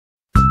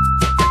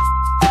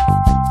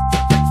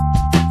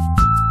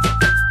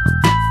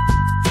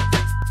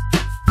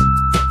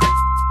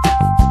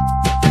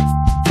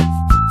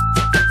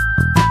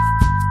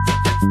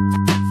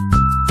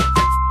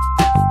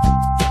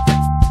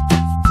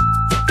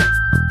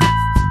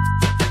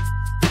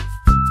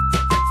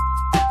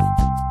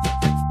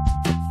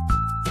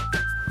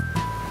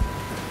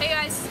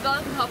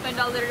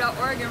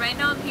Right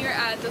now I'm here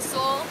at the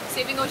Soul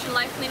Saving Ocean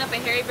Life cleanup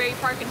at Harryberry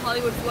Park in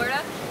Hollywood, Florida.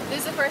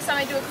 This is the first time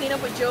I do a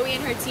cleanup with Joey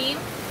and her team,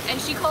 and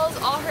she calls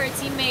all her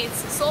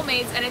teammates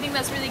soulmates, and I think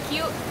that's really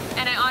cute,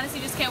 and I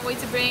honestly just can't wait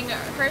to bring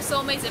her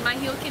soulmates and my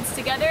heel kids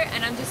together,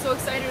 and I'm just so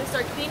excited to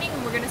start cleaning,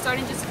 and we're going to start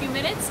in just a few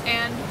minutes,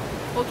 and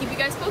we'll keep you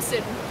guys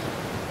posted.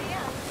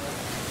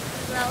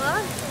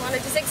 Izabella, you want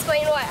to just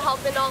explain what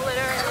Helping All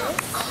Litter is?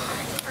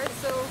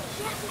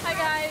 Hi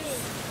guys.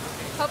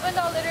 Helping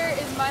All Litter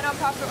is my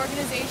nonprofit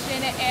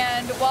organization,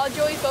 and while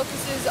Joey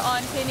focuses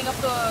on cleaning up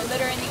the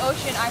litter in the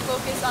ocean, I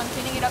focus on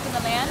cleaning it up in the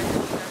land.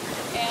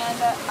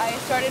 And I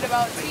started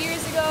about 2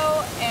 years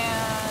ago,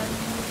 and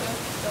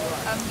so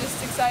I'm just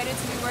excited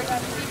to be working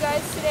with you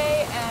guys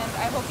today, and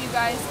I hope you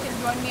guys can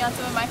join me on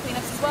some of my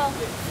cleanups as well.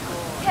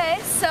 Okay,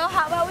 so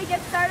how about we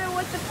get started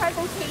with the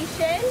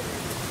presentation?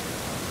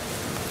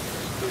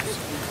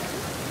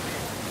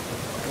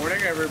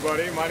 Morning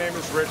everybody, my name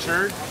is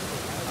Richard.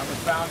 I'm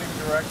the founding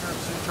director of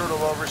Sea Turtle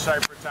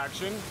Oversight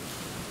Protection.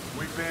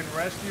 We've been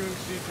rescuing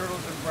sea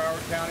turtles in Broward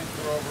County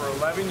for over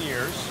 11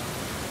 years,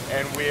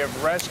 and we have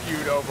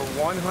rescued over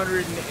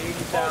 180,000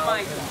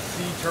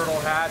 sea turtle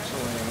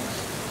hatchlings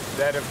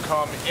that have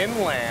come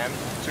inland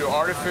to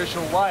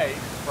artificial light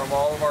from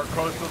all of our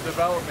coastal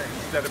development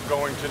instead of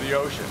going to the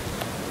ocean.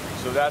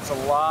 So that's a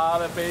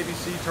lot of baby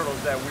sea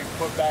turtles that we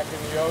put back in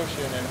the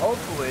ocean, and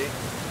hopefully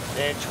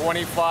in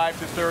 25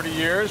 to 30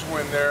 years,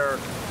 when they're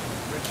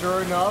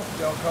mature enough,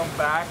 they'll come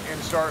back and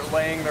start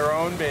laying their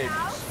own babies.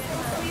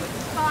 We've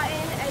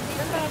gotten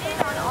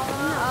educated on all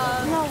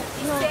of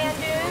the sand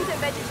dunes and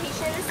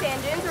vegetation in the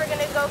sand dunes. We're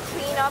going to go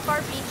clean up our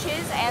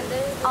beaches and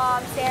the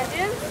sand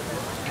dunes.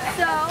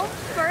 So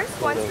first,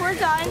 once we're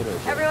done,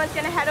 everyone's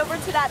going to head over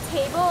to that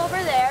table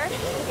over there.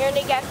 You're going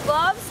to get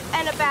gloves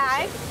and a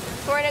bag.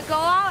 We're going to go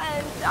out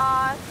and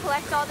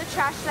collect all the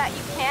trash that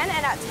you can,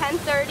 and at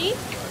 10:30,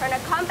 we're going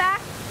to come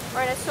back,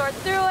 we're going to sort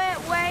through it,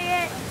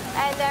 weigh it,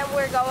 and then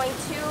we're going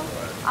to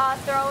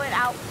throw it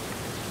out.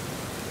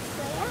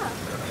 So yeah.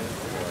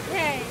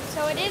 Okay,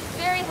 so it is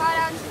very hot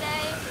out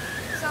today,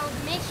 so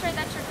make sure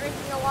that you're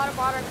drinking a lot of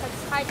water because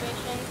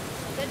hydration.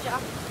 Good job.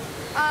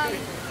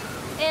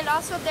 And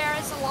also there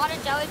is a lot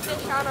of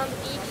jellyfish out on the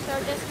beach, so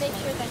just make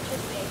sure that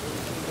you're safe.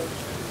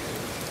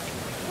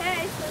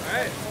 Okay, so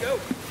Alright, let's go.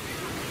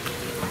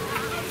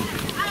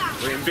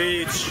 Green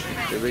Beach.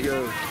 Here we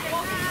go.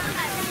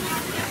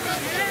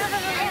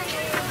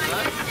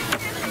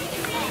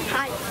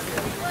 hi.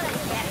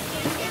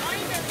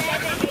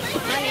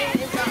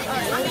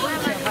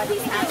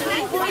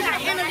 We got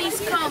enemies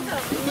come.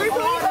 We're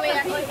all the way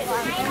out here.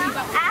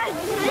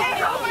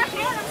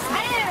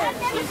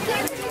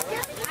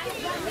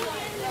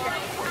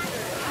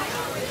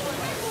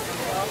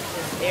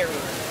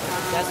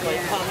 That's what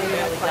you call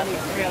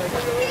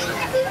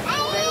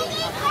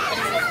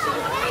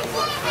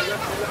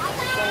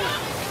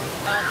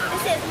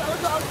This is no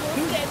dog boy.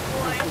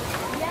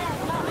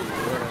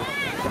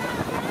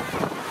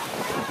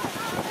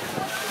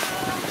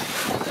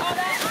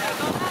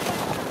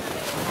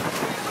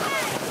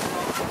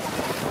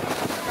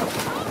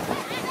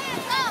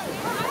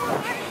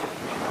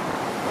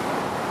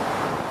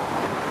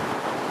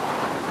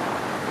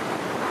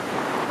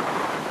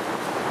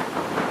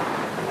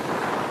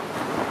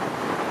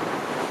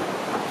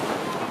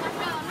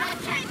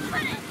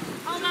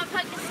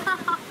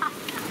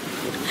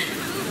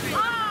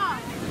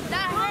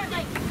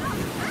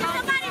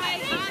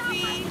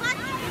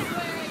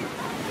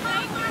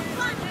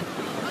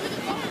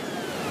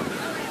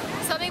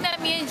 Something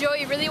that me and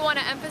Joey really want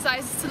to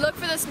emphasize is to look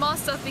for the small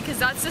stuff, because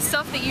that's the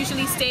stuff that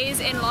usually stays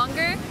in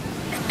longer,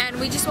 and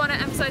we just want to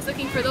emphasize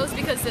looking for those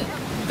because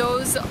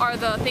those are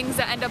the things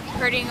that end up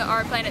hurting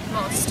our planet the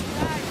most.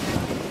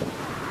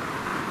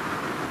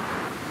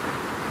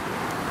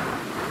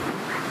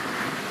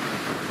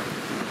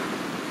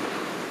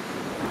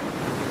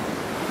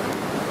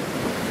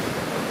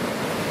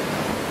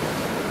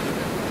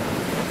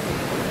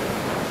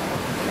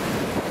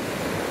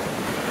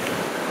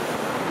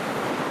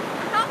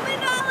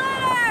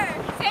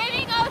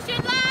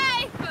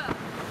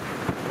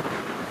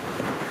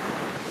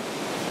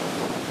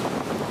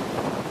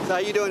 How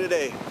you doing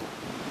today?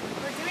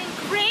 We're doing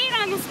great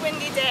on this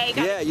windy day.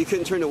 Yeah, you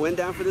couldn't turn the wind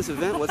down for this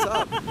event? What's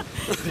up?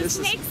 This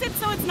makes it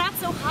so it's not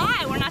so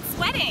high. We're not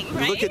sweating,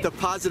 right? Look at the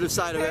positive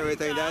side of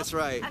everything. That's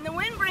right. And the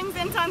wind brings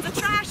in tons of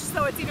trash,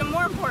 so it's even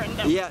more important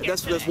that yeah,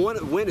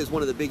 wind is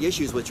one of the big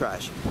issues with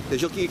trash.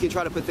 Because you can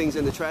try to put things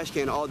in the trash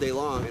can all day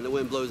long, and the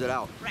wind blows it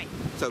out. Right.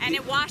 So and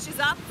it washes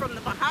up from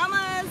the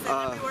Bahamas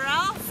and everywhere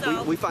else.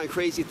 So we find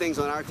crazy things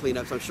on our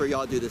cleanups. I'm sure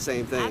y'all do the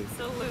same thing.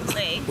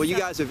 Absolutely. Well, you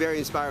guys are very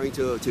inspiring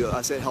to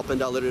us at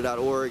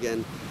helping.litter.org,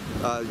 and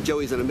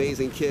Joey's an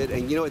amazing kid,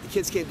 and you know what, the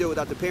kids can't do it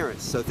without the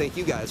parents, so thank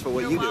you guys for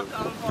what you do. You're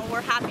welcome. Well,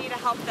 we're happy to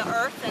help the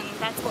earth, and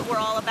that's what we're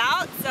all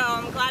about, so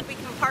I'm glad we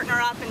can partner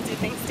up and do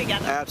things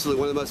together. Absolutely.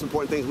 One of the most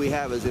important things we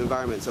have is the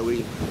environment, so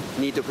we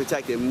need to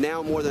protect it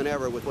now more than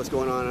ever with what's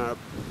going on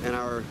in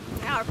our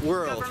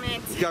world.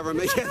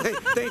 Government. Yeah,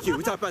 thank you.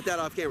 We talked about that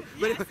off camera.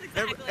 Yes,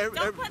 exactly.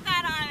 Don't put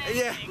that on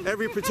Yeah,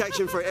 every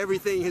protection for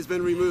everything has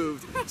been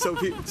removed, so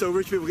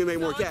rich people can make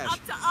more cash. It's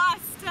up to us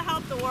to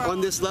help the world.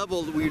 On this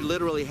level, we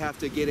literally have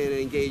to get in and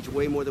engage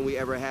way more than we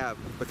ever have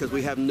because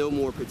we have no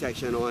more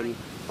protection on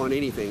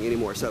anything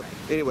anymore. So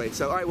anyway,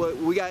 all right, well,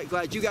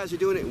 glad you guys are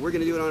doing it, and we're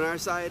going to do it on our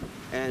side,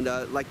 and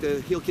like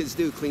the Heal Kids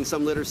do, clean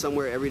some litter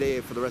somewhere every day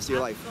for the rest of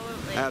your life.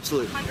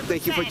 Absolutely. 100%.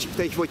 Thank you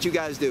for what you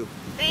guys do.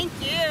 Thank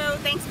you.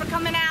 Thanks for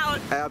coming out.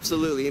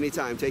 Absolutely.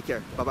 Anytime. Take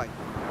care. Bye-bye.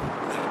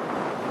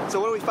 So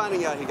what are we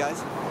finding out here,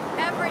 guys?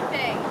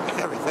 Everything.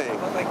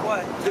 Everything. Like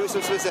what? Give us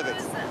some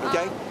specifics,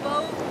 okay?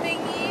 Boat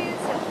thingies,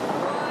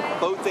 wood,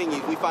 Boat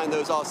thingies, we find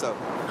those also. a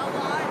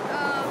lot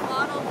of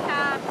bottle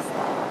caps,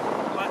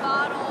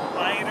 bottles,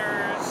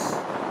 Lighters,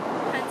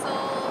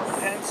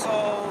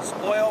 pencils,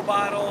 oil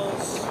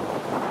bottles,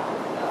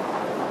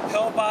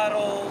 pill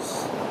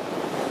bottles.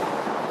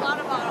 a lot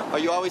of bottles. Are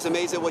you always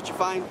amazed at what you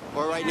find?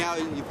 Or right now,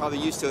 you're probably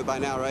used to it by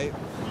now, right?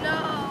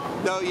 No.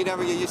 No, you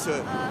never get used to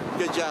it.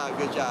 Good job,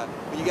 good job.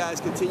 Well, you guys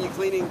continue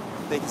cleaning.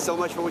 Thank you so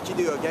much for what you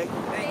do, okay?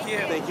 Thank you.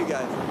 Thank you,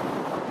 guys.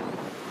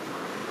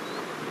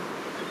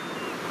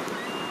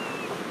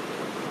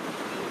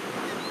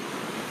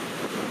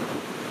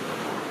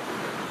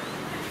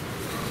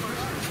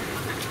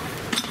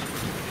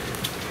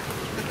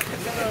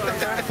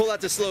 Pull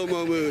out the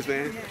slow-mo moves,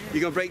 man. You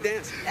gonna break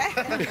dance?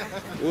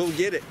 We'll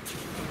get it.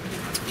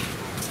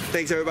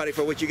 Thanks, everybody,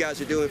 for what you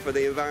guys are doing for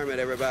the environment,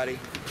 everybody.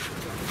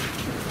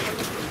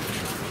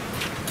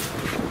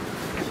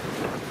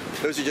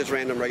 Those are just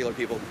random, regular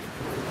people.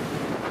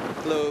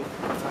 Hello.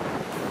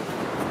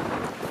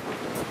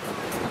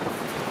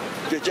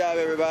 Good job,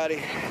 everybody.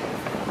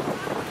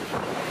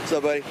 What's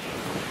up, buddy?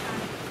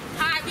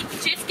 Hi, we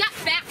just got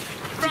back.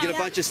 Did you get a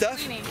bunch of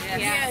stuff?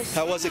 Yes.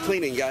 How was it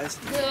cleaning, guys?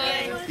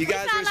 Good. You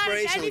guys saw are a lot of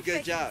inspirational.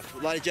 Good jellyfish.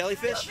 job. A lot of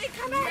jellyfish?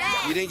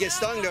 You didn't get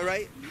stung, though,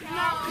 right?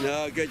 No.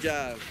 No, good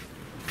job.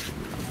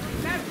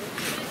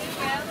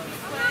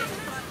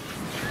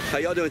 How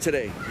y'all doing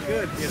today?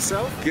 Good.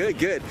 Yourself? Good,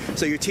 good.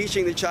 So you're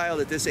teaching the child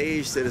at this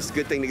age that it's a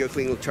good thing to go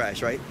clean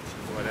trash, right?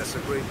 Well, that's a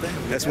great thing.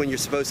 That's when you're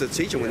supposed to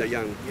teach them when they're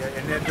young. Yeah,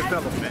 and their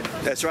development.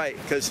 That's right,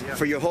 because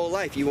for your whole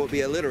life you won't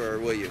be a litterer,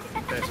 will you?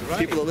 That's right.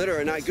 People that litter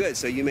are not good,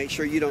 so you make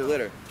sure you don't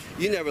litter.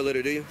 You never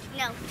litter, do you?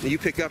 No. You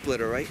pick up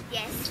litter, right?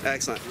 Yes.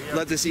 Excellent.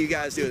 Love to see you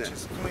guys doing that.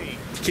 Just clean.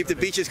 Keep the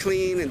beaches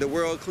clean and the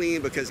world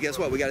clean, because guess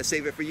what? We got to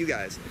save it for you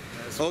guys.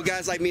 Old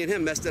guys like me and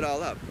him messed it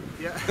all up.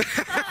 Yeah.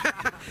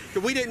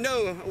 We didn't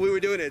know we were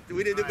doing it.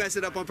 We didn't mess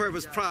it up on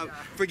purpose.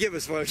 Forgive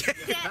us for it. Okay?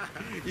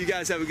 You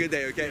guys have a good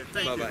day, okay?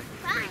 Bye-bye. Bye.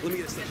 Let me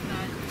get a station.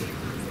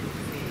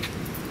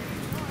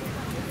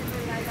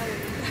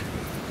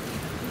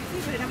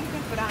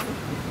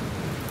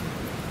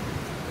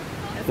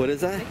 What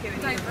is that?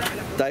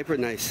 Diaper. Diaper,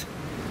 nice.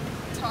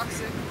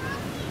 Toxic.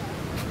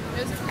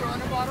 There's a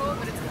Corona bottle,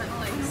 but it's kind of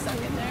like stuck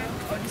in there.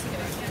 Oh, just kidding.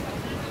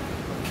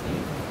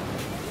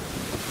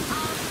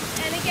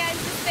 And again,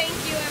 just thank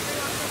you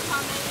everyone for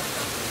coming.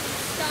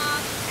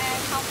 Stop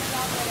and helping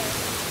out with it.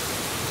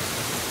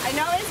 I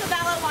know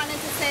Izabella wanted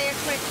to say a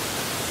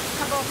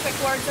couple of quick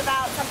words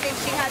about something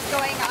she has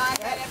going on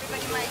that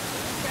everybody might be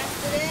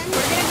interested in.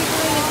 We're going to be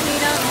doing a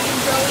cleanup, me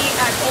and Joey,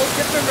 at Old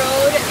Different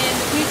Road in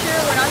the future.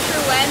 We're not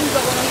sure when,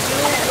 but when we do,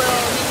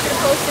 we'll make sure to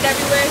post it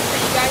everywhere so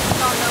you guys can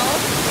all know.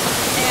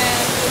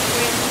 And we'll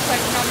do it.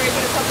 Like, I'm not very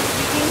good at public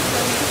speaking, so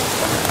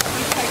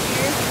we try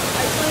here.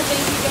 I just want to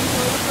thank you again,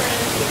 Joey, for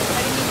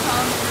letting me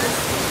come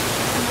first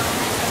and know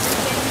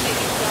everything that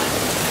you've done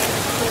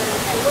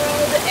for